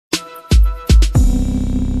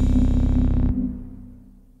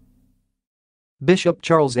Bishop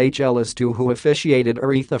Charles H. Ellis II, who officiated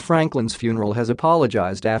Aretha Franklin's funeral, has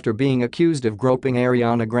apologized after being accused of groping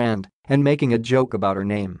Ariana Grande and making a joke about her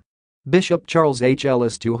name. Bishop Charles H.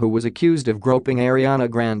 Ellis II, who was accused of groping Ariana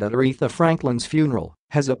Grande at Aretha Franklin's funeral,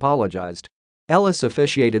 has apologized. Ellis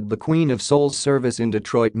officiated the Queen of Soul's service in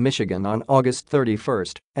Detroit, Michigan on August 31,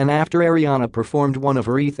 and after Ariana performed one of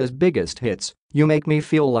Aretha's biggest hits, "You Make Me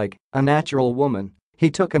Feel Like a Natural Woman," he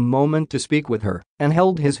took a moment to speak with her and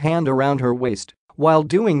held his hand around her waist, while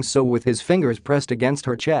doing so with his fingers pressed against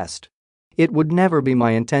her chest. "It would never be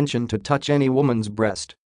my intention to touch any woman's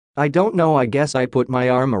breast. I don't know, I guess I put my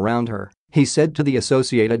arm around her," he said to the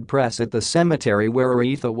Associated Press at the cemetery where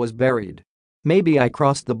Aretha was buried. "Maybe I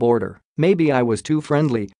crossed the border, maybe I was too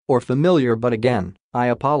friendly or familiar, but again, I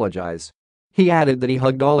apologize." He added that he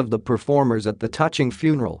hugged all of the performers at the touching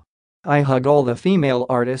funeral. "I hug all the female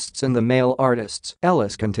artists and the male artists,"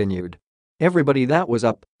 Ellis continued. "Everybody that was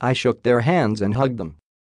up, I shook their hands and hugged them.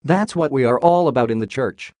 That's what we are all about in the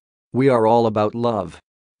church. We are all about love.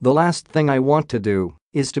 The last thing I want to do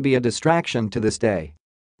is to be a distraction to this day.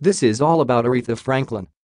 This is all about Aretha Franklin."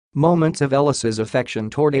 Moments of Ellis's affection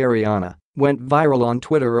toward Ariana went viral on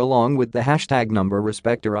Twitter along with the hashtag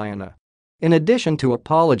 #RespectAriana. In addition to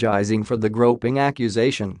apologizing for the groping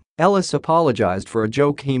accusation, Ellis apologized for a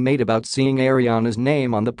joke he made about seeing Ariana's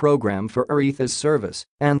name on the program for Aretha's service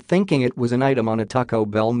and thinking it was an item on a Taco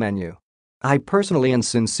Bell menu. "I personally and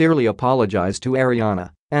sincerely apologize to Ariana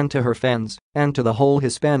and to her fans and to the whole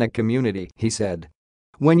Hispanic community," he said.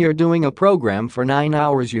 "When you're doing a program for 9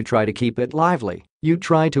 hours, you try to keep it lively, you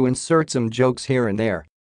try to insert some jokes here and there,